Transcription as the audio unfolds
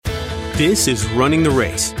This is Running the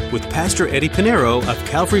Race with Pastor Eddie Pinero of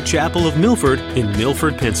Calvary Chapel of Milford in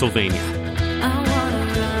Milford, Pennsylvania.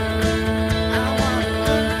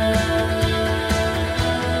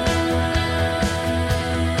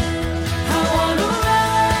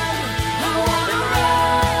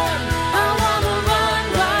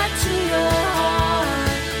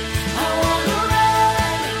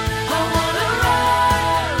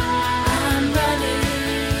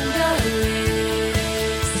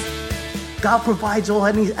 God provides all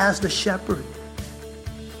I need as the shepherd.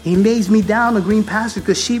 He lays me down in green pasture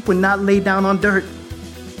because sheep would not lay down on dirt.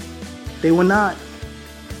 They will not.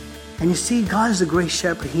 And you see, God is a great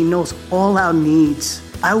shepherd. He knows all our needs.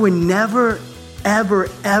 I would never, ever,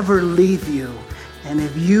 ever leave you. And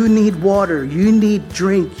if you need water, you need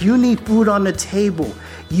drink, you need food on the table,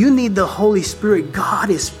 you need the Holy Spirit, God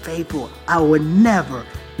is faithful. I would never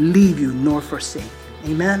leave you nor forsake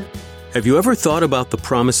you. Amen? Have you ever thought about the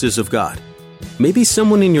promises of God? Maybe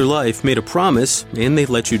someone in your life made a promise and they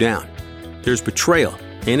let you down. There's betrayal,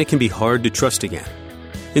 and it can be hard to trust again.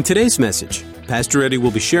 In today's message, Pastor Eddie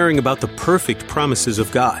will be sharing about the perfect promises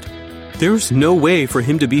of God. There's no way for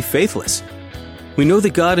him to be faithless. We know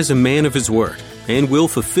that God is a man of his word and will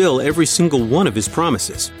fulfill every single one of his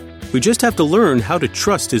promises. We just have to learn how to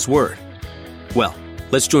trust his word. Well,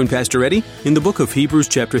 let's join Pastor Eddie in the book of Hebrews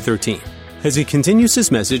chapter 13 as he continues his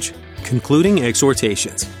message, Concluding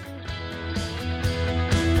Exhortations.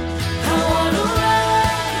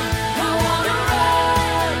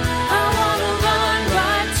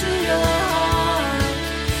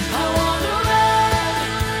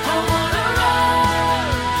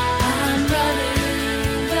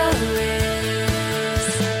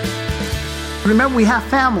 Remember, we have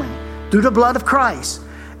family through the blood of Christ,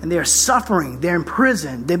 and they're suffering, they're in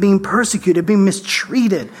prison, they're being persecuted, they're being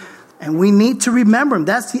mistreated, and we need to remember them.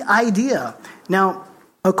 That's the idea. Now,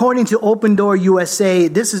 according to Open Door USA,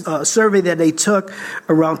 this is a survey that they took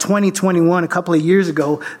around 2021, a couple of years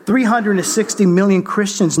ago. 360 million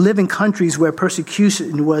Christians live in countries where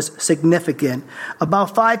persecution was significant.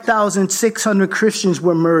 About 5,600 Christians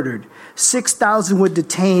were murdered. 6,000 were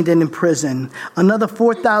detained and imprisoned. Another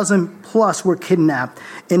 4,000 plus were kidnapped.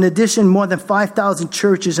 In addition, more than 5,000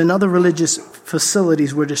 churches and other religious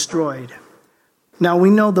facilities were destroyed. Now, we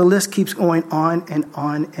know the list keeps going on and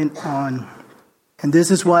on and on. And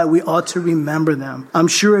this is why we ought to remember them. I'm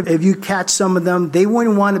sure if you catch some of them, they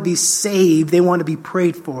wouldn't want to be saved. They want to be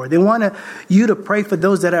prayed for. They want you to pray for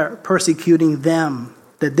those that are persecuting them,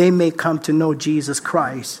 that they may come to know Jesus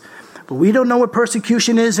Christ. But we don't know what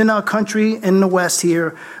persecution is in our country, in the West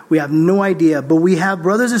here. We have no idea. But we have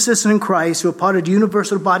brothers and sisters in Christ who are part of the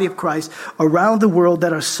universal body of Christ around the world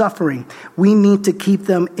that are suffering. We need to keep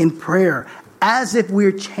them in prayer as if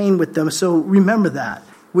we're chained with them. So remember that.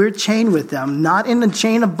 We're chained with them, not in the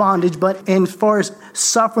chain of bondage, but as far as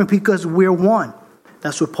suffering because we're one.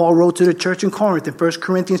 That's what Paul wrote to the church in Corinth in 1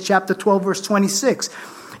 Corinthians chapter 12, verse 26.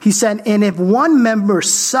 He said, and if one member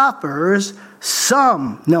suffers,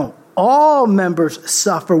 all members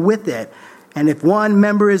suffer with it. And if one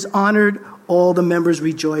member is honored, all the members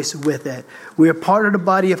rejoice with it. We are part of the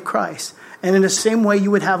body of Christ. And in the same way,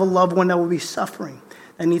 you would have a loved one that will be suffering,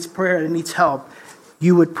 that needs prayer, that needs help.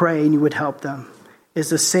 You would pray and you would help them. It's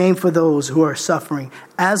the same for those who are suffering.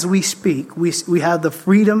 As we speak, we have the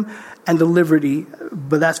freedom and the liberty,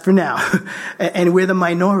 but that's for now. And we're the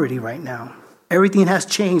minority right now. Everything has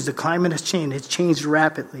changed. The climate has changed. It's changed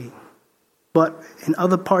rapidly. But in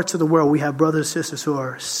other parts of the world, we have brothers and sisters who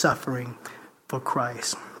are suffering for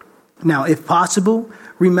Christ. Now, if possible,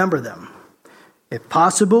 remember them. If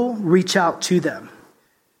possible, reach out to them.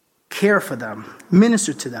 Care for them.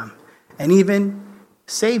 Minister to them. And even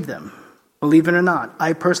save them. Believe it or not,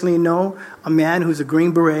 I personally know a man who's a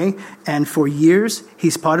Green Beret, and for years,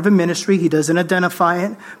 he's part of a ministry. He doesn't identify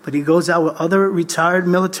it, but he goes out with other retired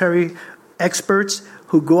military experts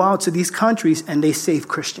who go out to these countries and they save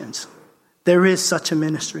Christians. There is such a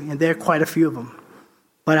ministry, and there are quite a few of them.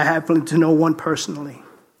 But I happen to know one personally.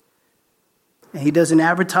 And he doesn't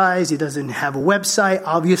advertise. He doesn't have a website,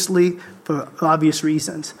 obviously, for obvious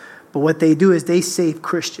reasons. But what they do is they save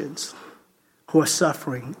Christians who are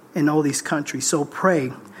suffering in all these countries. So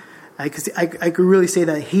pray. I could really say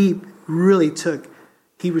that he really took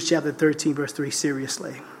Hebrews chapter 13, verse 3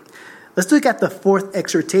 seriously. Let's look at the fourth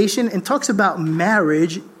exhortation, and talks about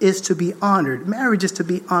marriage is to be honored. Marriage is to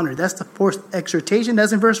be honored. That's the fourth exhortation.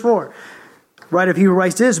 That's in verse 4. Writer of Hebrews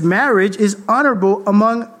writes this, marriage is honorable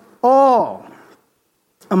among all.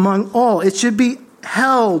 Among all. It should be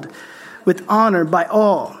held with honor by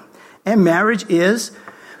all. And marriage is,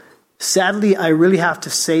 sadly, I really have to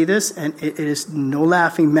say this, and it is no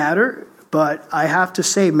laughing matter, But I have to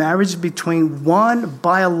say, marriage is between one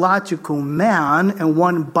biological man and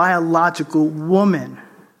one biological woman.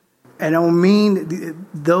 And I don't mean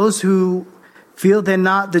those who feel they're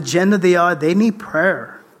not the gender they are, they need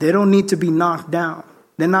prayer. They don't need to be knocked down.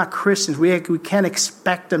 They're not Christians. We can't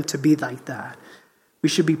expect them to be like that. We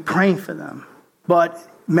should be praying for them. But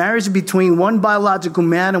marriage between one biological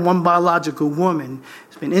man and one biological woman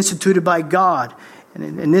has been instituted by God.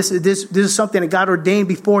 And this is something that God ordained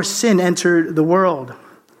before sin entered the world.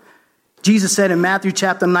 Jesus said in Matthew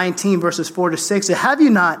chapter 19, verses 4 to 6, have you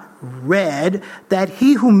not read that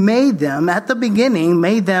he who made them at the beginning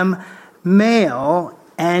made them male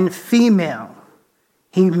and female?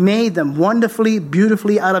 He made them wonderfully,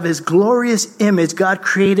 beautifully out of his glorious image. God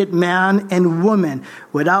created man and woman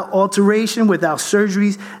without alteration, without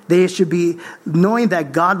surgeries. They should be knowing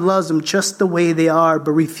that God loves them just the way they are,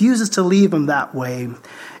 but refuses to leave them that way.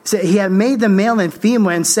 So he had made them male and female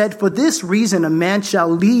and said, for this reason, a man shall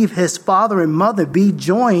leave his father and mother, be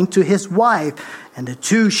joined to his wife, and the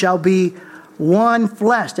two shall be one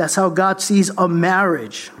flesh. That's how God sees a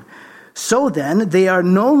marriage. So then, they are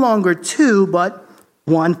no longer two, but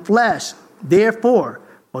one flesh. Therefore,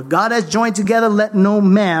 what God has joined together, let no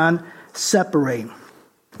man separate.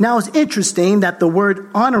 Now, it's interesting that the word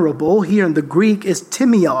honorable here in the Greek is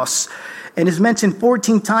timios, and is mentioned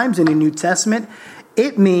 14 times in the New Testament.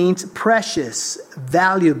 It means precious,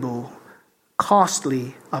 valuable,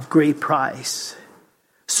 costly, of great price.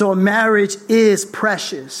 So a marriage is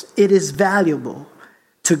precious. It is valuable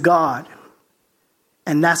to God.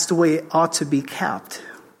 And that's the way it ought to be kept.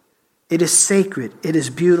 It is sacred. It is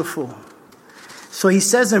beautiful. So he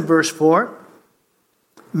says in verse 4,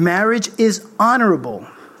 marriage is honorable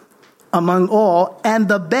among all, and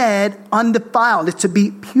the bed undefiled. It's to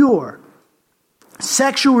be pure.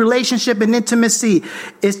 Sexual relationship and intimacy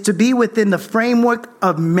is to be within the framework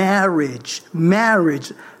of marriage.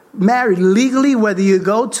 Married legally, whether you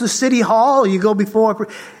go to City Hall or you go before,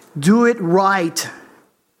 do it right.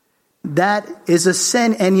 That is a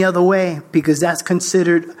sin any other way, because that's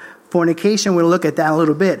considered fornication. We'll look at that a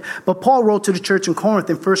little bit. But Paul wrote to the church in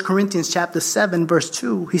Corinth in 1 Corinthians chapter 7, verse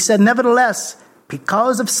 2. He said, nevertheless,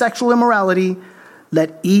 because of sexual immorality,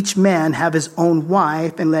 let each man have his own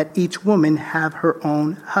wife, and let each woman have her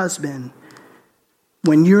own husband.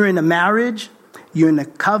 When you're in a marriage, you're in a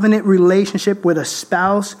covenant relationship with a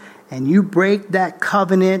spouse, and you break that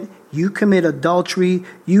covenant, you commit adultery,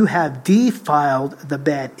 you have defiled the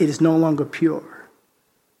bed. It is no longer pure.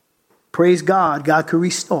 Praise God, God can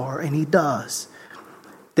restore, and he does.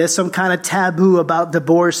 There's some kind of taboo about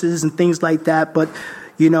divorces and things like that, but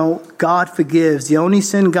God forgives. The only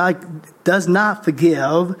sin God does not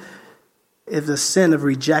forgive is the sin of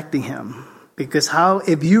rejecting him. Because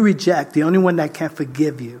if you reject the only one that can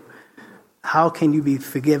forgive you, how can you be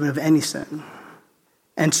forgiven of any sin?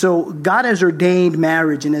 And so God has ordained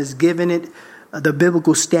marriage and has given it the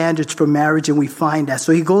biblical standards for marriage, and we find that.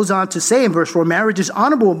 So he goes on to say in verse 4, marriage is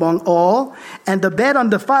honorable among all, and the bed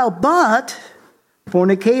undefiled, but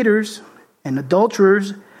fornicators and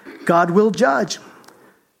adulterers God will judge.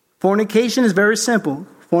 Fornication is very simple.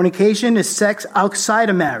 Fornication is sex outside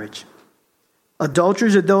of marriage.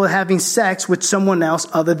 Adulterers are those having sex with someone else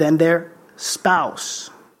other than their spouse.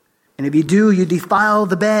 And if you do, you defile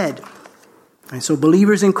the bed. And so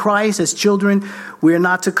believers in Christ, as children, we are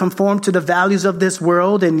not to conform to the values of this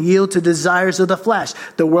world and yield to desires of the flesh.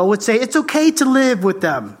 The world would say it's okay to live with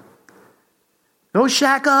them. Go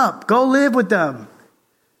shack up. Go live with them.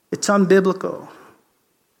 It's unbiblical.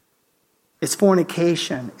 It's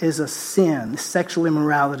fornication, is a sin, sexual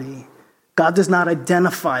immorality. God does not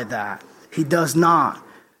identify that. He does not.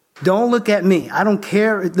 Don't look at me. I don't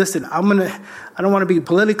care. Listen, I don't want to be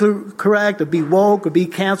politically correct or be woke or be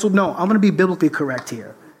canceled. No, I'm going to be biblically correct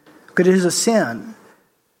here. Because it is a sin.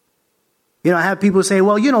 I have people say,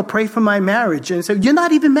 well, pray for my marriage. And say, you're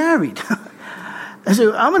not even married. I say,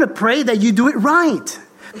 I'm going to pray that you do it right.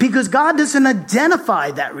 Because God doesn't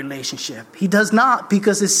identify that relationship. He does not,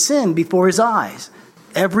 because it's sin before his eyes.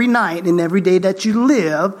 Every night and every day that you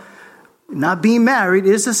live, not being married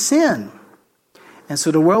is a sin. And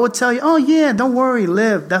so the world would tell you, oh yeah, don't worry,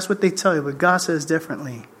 live. That's what they tell you, but God says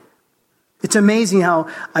differently. It's amazing how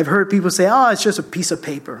I've heard people say, oh, it's just a piece of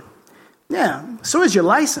paper. Yeah, so is your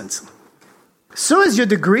license. So is your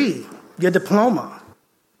degree, your diploma.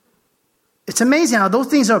 It's amazing how those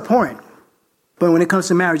things are important. But when it comes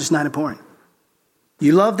to marriage, it's not important.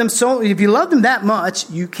 You love them so, if you love them that much,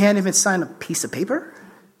 you can't even sign a piece of paper.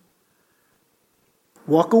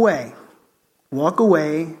 Walk away. Walk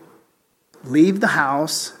away. Leave the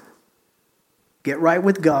house. Get right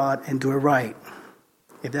with God and do it right.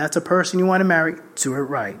 If that's a person you want to marry, do it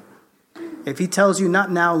right. If he tells you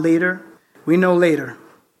not now, later, we know later.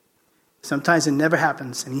 Sometimes it never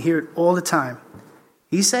happens, and you hear it all the time.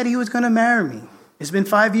 He said he was going to marry me. It's been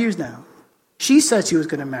 5 years now. She said she was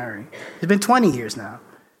going to marry. It's been 20 years now.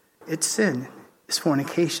 It's sin. It's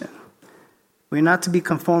fornication. We're not to be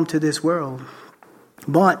conformed to this world.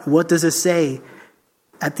 But what does it say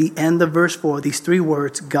at the end of verse 4? These 3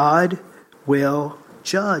 words, God will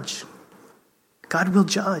judge. God will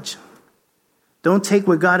judge. Don't take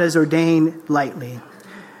what God has ordained lightly.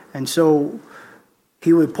 And so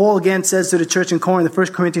Paul again says to the church in Corinth, 1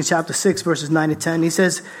 Corinthians chapter 6, verses 9 and 10, he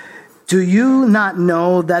says, do you not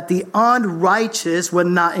know that the unrighteous will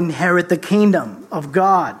not inherit the kingdom of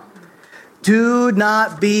God? Do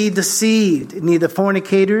not be deceived. Neither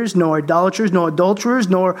fornicators, nor idolaters, nor adulterers,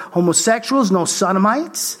 nor homosexuals, nor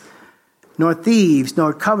sodomites, nor thieves,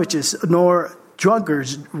 nor covetous, nor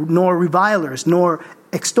drunkards, nor revilers, nor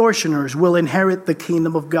extortioners will inherit the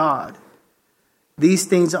kingdom of God. These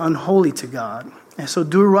things are unholy to God. And so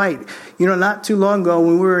do right. Not too long ago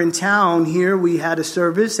when we were in town here, we had a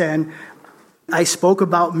service and I spoke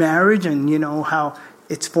about marriage and, how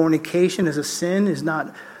it's fornication is a sin, is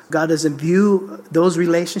not, God doesn't view those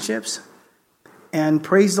relationships. And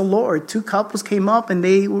praise the Lord, 2 couples came up and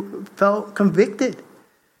they felt convicted.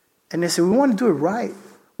 And they said, we want to do it right.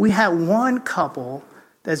 We had one couple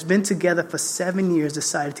that's been together for 7 years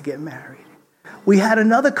decided to get married. We had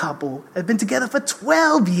another couple that had been together for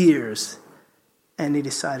 12 years. And they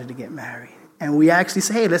decided to get married. And we actually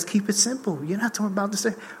say, hey, let's keep it simple. You're not talking about this.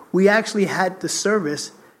 We actually had the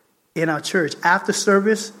service in our church. After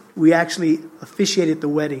service, we actually officiated the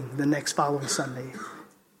wedding the next following Sunday.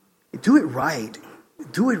 Do it right.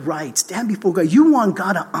 Do it right. Stand before God. You want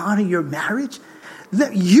God to honor your marriage?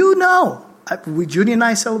 Judy and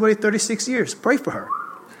I celebrated 36 years. Pray for her.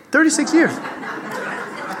 36 years.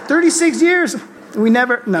 36 years.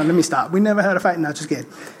 Let me stop. We never had a fight. No, just kidding.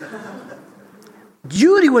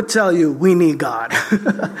 Judy would tell you we need God.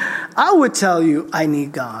 I would tell you I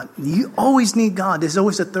need God. You always need God. There's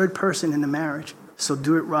always a third person in the marriage. So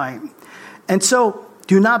do it right. And so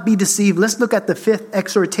do not be deceived. Let's look at the 5th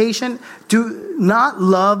exhortation. Do not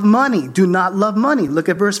love money. Do not love money. Look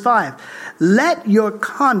at verse 5. Let your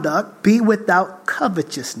conduct be without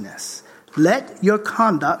covetousness. Let your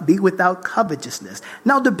conduct be without covetousness.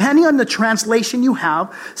 Now, depending on the translation you have,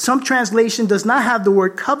 some translation does not have the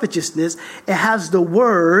word covetousness. It has the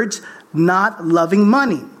words not loving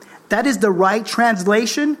money. That is the right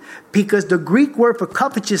translation because the Greek word for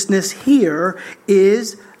covetousness here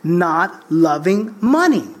is not loving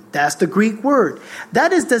money. That's the Greek word.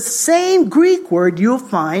 That is the same Greek word you'll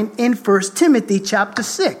find in 1 Timothy chapter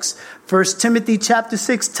 6. 1 Timothy chapter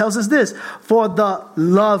 6 tells us this. For the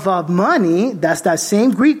love of money, that's that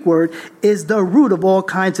same Greek word, is the root of all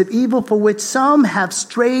kinds of evil, for which some have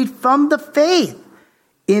strayed from the faith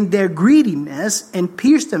in their greediness and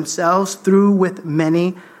pierced themselves through with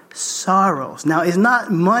many sorrows. Now, it's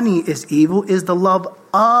not money is evil, it's the love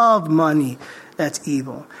of money that's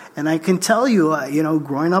evil. And I can tell you,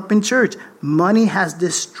 growing up in church, money has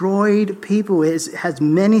destroyed people. It has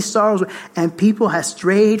many sorrows, and people have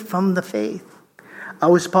strayed from the faith. I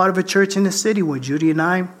was part of a church in the city where Judy and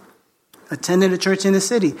I attended a church in the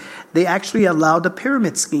city. They actually allowed the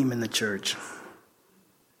pyramid scheme in the church.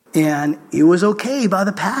 And it was okay by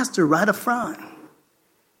the pastor right up front.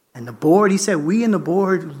 And the board, he said, we in the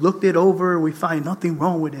board looked it over. We find nothing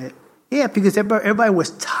wrong with it. Yeah, because everybody was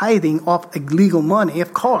tithing off illegal money,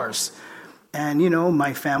 of course. And,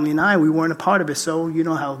 my family and I, we weren't a part of it. So you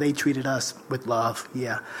know how they treated us with love.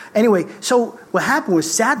 Yeah. Anyway, so what happened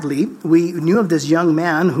was, sadly, we knew of this young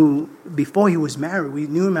man who, before he was married, we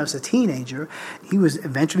knew him as a teenager. He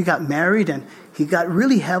eventually got married, and he got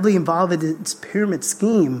really heavily involved in this pyramid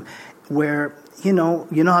scheme where, you know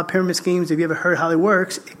how pyramid schemes, have you ever heard how it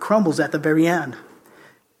works? It crumbles at the very end.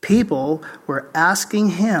 People were asking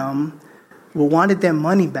him, wanted their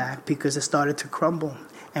money back because it started to crumble.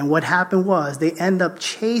 And what happened was they ended up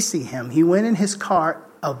chasing him. He went in his car,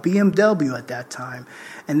 a BMW at that time,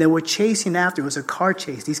 and they were chasing after. It was a car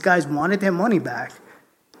chase. These guys wanted their money back,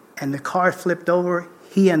 and the car flipped over.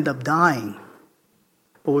 He ended up dying.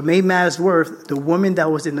 But what made matters worse, the woman that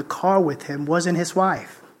was in the car with him wasn't his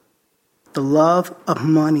wife. The love of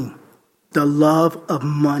money. The love of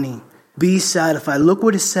money. Be satisfied. Look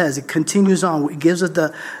what it says. It continues on. It gives us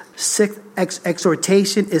the 6th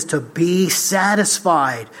exhortation is to be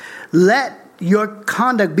satisfied. Let your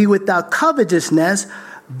conduct be without covetousness.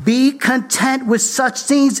 Be content with such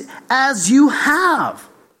things as you have.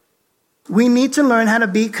 We need to learn how to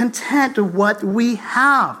be content with what we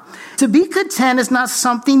have. To be content is not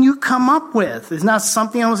something you come up with. It's not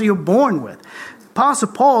something else you're born with. Apostle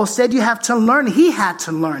Paul said you have to learn. He had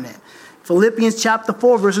to learn it. Philippians chapter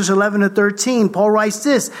 4, verses 11 to 13, Paul writes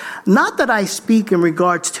this, not that I speak in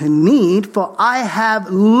regards to need, for I have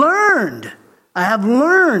learned,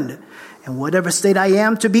 in whatever state I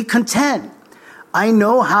am, to be content. I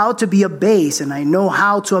know how to be abased, and I know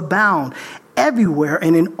how to abound. Everywhere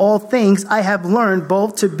and in all things I have learned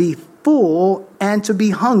both to be full and to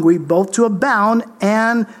be hungry, both to abound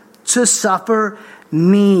and to suffer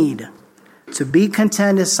need. To be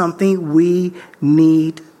content is something we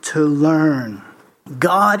need to learn.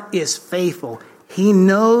 God is faithful. He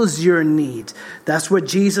knows your needs. That's what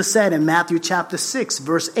Jesus said in Matthew chapter 6,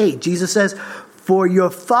 verse 8. Jesus says, for your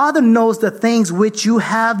Father knows the things which you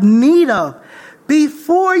have need of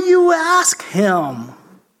before you ask him.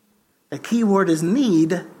 The key word is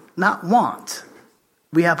need, not want.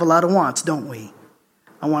 We have a lot of wants, don't we?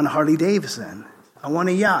 I want a Harley Davidson. I want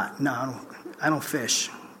a yacht. No, I don't fish.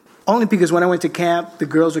 Only because when I went to camp, the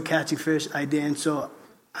girls were catching fish. I didn't. So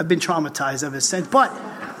I've been traumatized ever since. But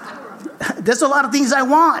there's a lot of things I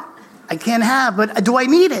want. I can't have. But do I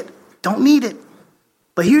need it? Don't need it.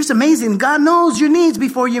 But here's amazing. God knows your needs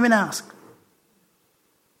before you even ask.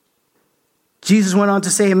 Jesus went on to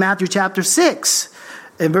say in Matthew chapter 6,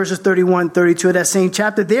 in verses 31 and 32 of that same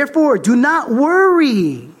chapter, therefore, do not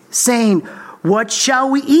worry, saying, what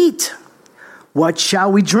shall we eat? What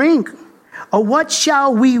shall we drink? Or what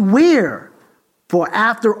shall we wear? For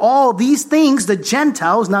after all these things, the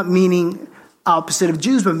Gentiles, not meaning opposite of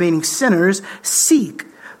Jews, but meaning sinners, seek.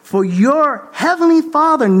 For your heavenly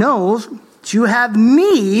Father knows that you have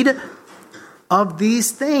need of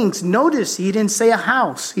these things. Notice he didn't say a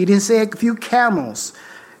house. He didn't say a few camels.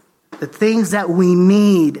 The things that we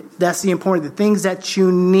need. That's the important. The things that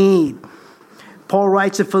you need. Paul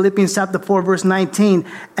writes in Philippians chapter 4, verse 19,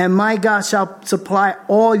 and my God shall supply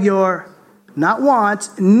all your, not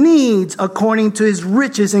wants, needs according to his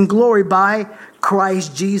riches and glory by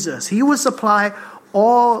Christ Jesus. He will supply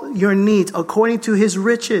all your needs according to his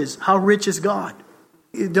riches. How rich is God?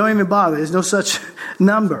 Don't even bother. There's no such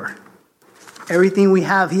number. Everything we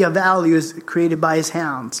have here of value is created by his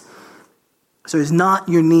hands. So it's not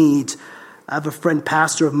your needs. I have a friend,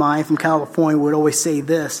 pastor of mine from California, would always say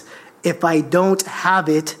this: if I don't have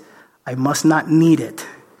it, I must not need it.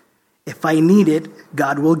 If I need it,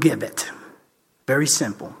 God will give it. Very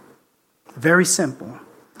simple. Very simple.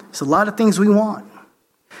 There's a lot of things we want.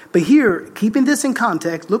 But here, keeping this in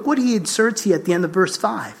context, look what he inserts here at the end of verse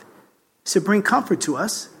 5. To bring comfort to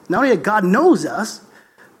us. Not only that God knows us,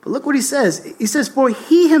 but look what he says. He says, for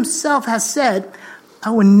he himself has said, I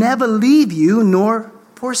will never leave you nor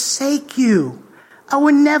forsake you. I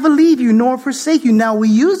will never leave you nor forsake you. Now, we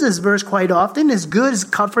use this verse quite often. It's good, it's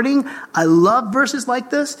comforting. I love verses like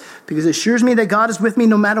this because it assures me that God is with me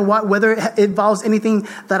no matter what, whether it involves anything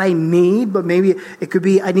that I need, but maybe it could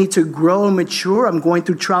be I need to grow and mature. I'm going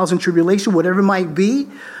through trials and tribulation, whatever it might be.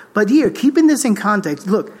 But here, keeping this in context,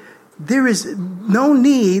 look, there is no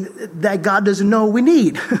need that God doesn't know we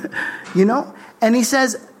need, And he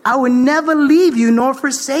says, I will never leave you nor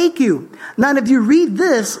forsake you. Now, if you read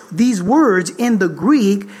these words in the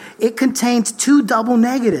Greek, it contains two double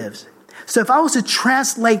negatives. So if I was to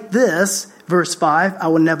translate this, verse 5, I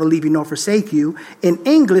will never leave you nor forsake you. In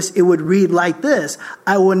English, it would read like this: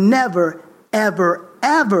 I will never, ever,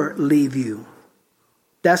 ever leave you.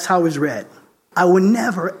 That's how it's read. I will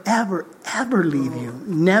never, ever, ever leave you.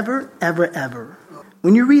 Never, ever, ever.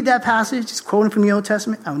 When you read that passage, it's quoting from the Old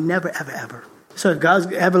Testament, I will never, ever, ever. So if God's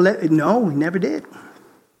ever no, he never did.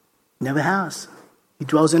 Never has. He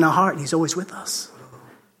dwells in our heart. He's always with us.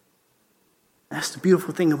 That's the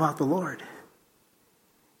beautiful thing about the Lord.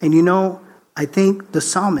 And I think the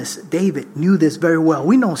psalmist, David, knew this very well.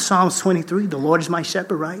 We know Psalms 23, the Lord is my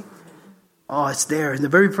shepherd, right? Oh, it's there. In the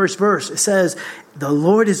very first verse, it says, the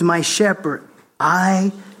Lord is my shepherd.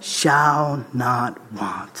 I shall not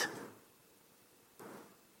want.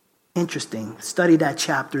 Interesting. Study that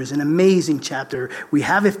chapter. It's an amazing chapter. We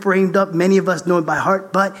have it framed up. Many of us know it by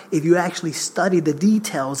heart. But if you actually study the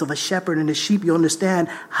details of a shepherd and a sheep, you understand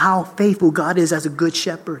how faithful God is as a good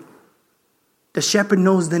shepherd. The shepherd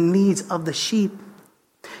knows the needs of the sheep.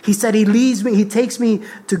 He said he takes me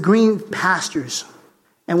to green pastures.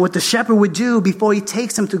 And what the shepherd would do before he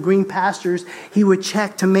takes them to green pastures, he would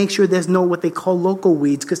check to make sure there's no what they call local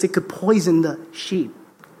weeds, because they could poison the sheep.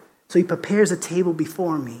 So he prepares a table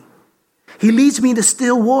before me. He leads me to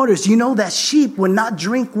still waters. You know that sheep would not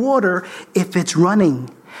drink water if it's running.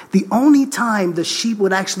 The only time the sheep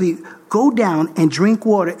would actually go down and drink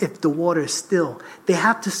water if the water is still. They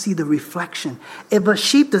have to see the reflection. If a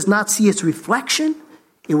sheep does not see its reflection,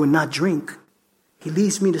 it will not drink. He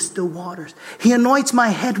leads me to still waters. He anoints my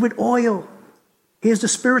head with oil. Here's the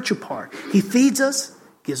spiritual part. He feeds us,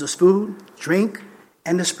 gives us food, drink,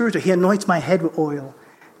 and the spiritual. He anoints my head with oil.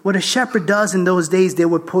 What a shepherd does in those days, they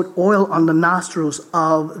would put oil on the nostrils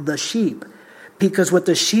of the sheep. Because what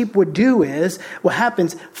the sheep would do is, what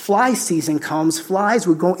happens, fly season comes, flies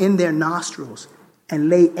would go in their nostrils and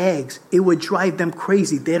lay eggs. It would drive them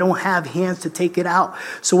crazy. They don't have hands to take it out.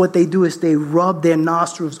 So what they do is they rub their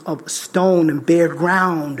nostrils of stone and bare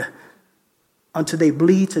ground until they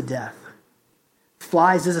bleed to death.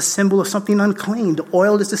 Flies is a symbol of something unclean. The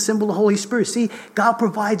oil is a symbol of the Holy Spirit. See, God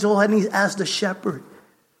provides all I need as the shepherd.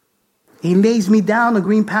 He lays me down on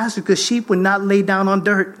green pasture because sheep would not lay down on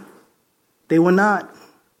dirt. They will not.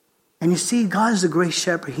 And you see, God is a great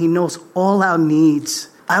shepherd. He knows all our needs.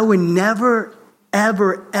 I would never,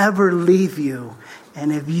 ever, ever leave you.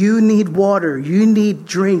 And if you need water, you need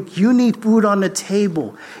drink, you need food on the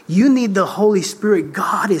table, you need the Holy Spirit,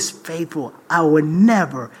 God is faithful. I would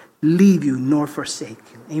never leave you nor forsake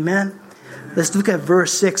you. Amen? Let's look at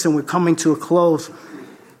verse 6 and we're coming to a close.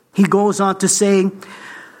 He goes on to say,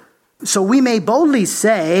 so we may boldly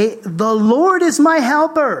say, the Lord is my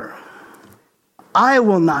helper. I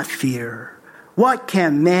will not fear. What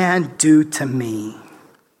can man do to me?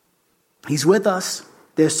 He's with us.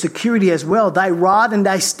 There's security as well. Thy rod and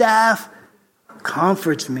thy staff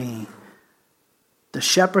comforts me. The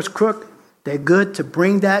shepherd's crook, they're good to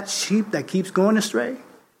bring that sheep that keeps going astray.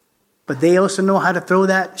 But they also know how to throw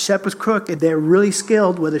that shepherd's crook. And they're really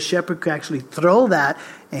skilled where the shepherd could actually throw that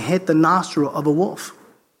and hit the nostril of a wolf.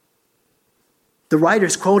 The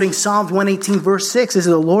writer's quoting Psalms 118 verse 6 is,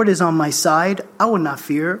 the Lord is on my side. I will not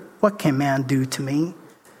fear. What can man do to me?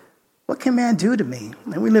 What can man do to me?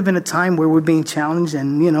 And we live in a time where we're being challenged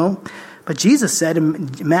but Jesus said in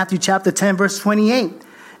Matthew chapter 10 verse 28,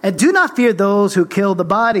 and do not fear those who kill the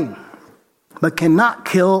body, but cannot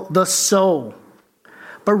kill the soul.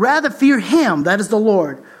 But rather fear him, that is the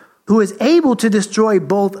Lord, who is able to destroy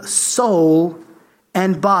both soul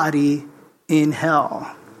and body in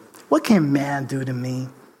hell. What can man do to me?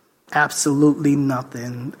 Absolutely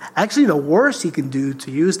nothing. Actually, the worst he can do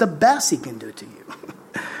to you is the best he can do to you.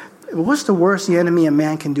 What's the worst the enemy a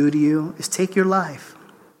man can do to you? Is take your life.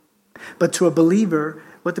 But to a believer,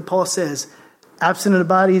 what did Paul says? Absent of the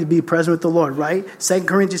body to be present with the Lord, right? 2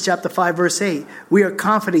 Corinthians chapter 5, verse 8. We are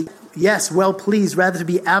confident, yes, well pleased, rather to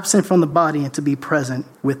be absent from the body and to be present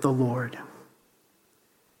with the Lord.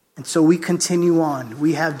 And so we continue on.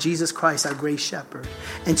 We have Jesus Christ, our great shepherd.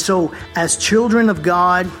 And so as children of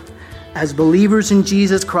God, as believers in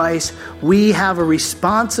Jesus Christ, we have a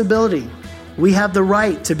responsibility. We have the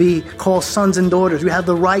right to be called sons and daughters. We have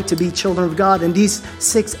the right to be children of God. And these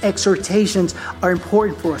 6 exhortations are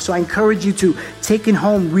important for us. So I encourage you to take it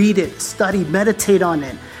home, read it, study, meditate on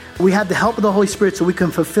it. We have the help of the Holy Spirit so we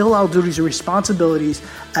can fulfill our duties and responsibilities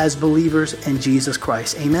as believers in Jesus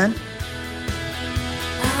Christ. Amen.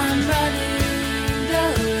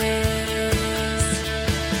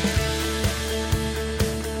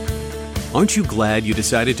 Aren't you glad you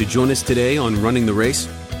decided to join us today on Running the Race?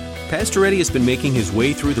 Pastor Eddie has been making his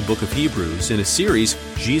way through the book of Hebrews in a series,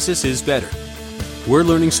 Jesus is Better. We're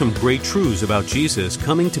learning some great truths about Jesus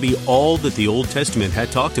coming to be all that the Old Testament had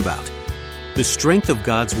talked about. The strength of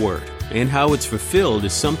God's Word and how it's fulfilled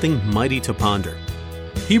is something mighty to ponder.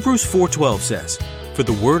 Hebrews 4:12 says, for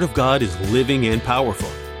the Word of God is living and powerful,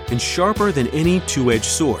 and sharper than any two-edged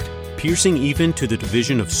sword, piercing even to the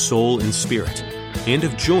division of soul and spirit, and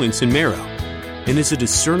of joints and marrow, and is a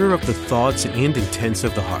discerner of the thoughts and intents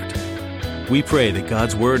of the heart. We pray that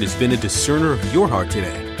God's Word has been a discerner of your heart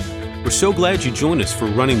today. We're so glad you joined us for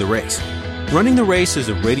Running the Race. Running the Race is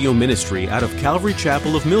a radio ministry out of Calvary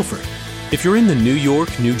Chapel of Milford. If you're in the New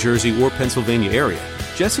York, New Jersey, or Pennsylvania area,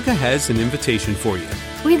 Jessica has an invitation for you.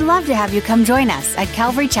 We'd love to have you come join us at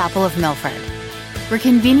Calvary Chapel of Milford. We're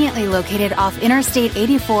conveniently located off Interstate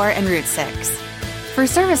 84 and Route 6. For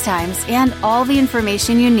service times and all the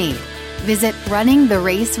information you need, visit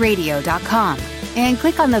runningtheraceradio.com and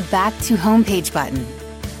click on the Back to Homepage button.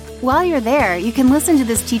 While you're there, you can listen to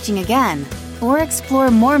this teaching again or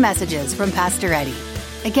explore more messages from Pastor Eddie.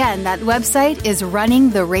 Again, that website is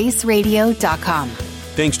runningtheraceradio.com.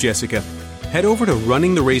 Thanks, Jessica. Head over to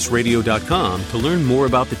runningtheraceradio.com to learn more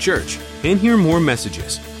about the church and hear more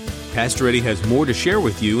messages. Pastor Eddie has more to share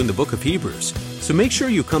with you in the book of Hebrews, so make sure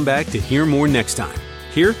you come back to hear more next time,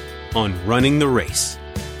 here on Running the Race.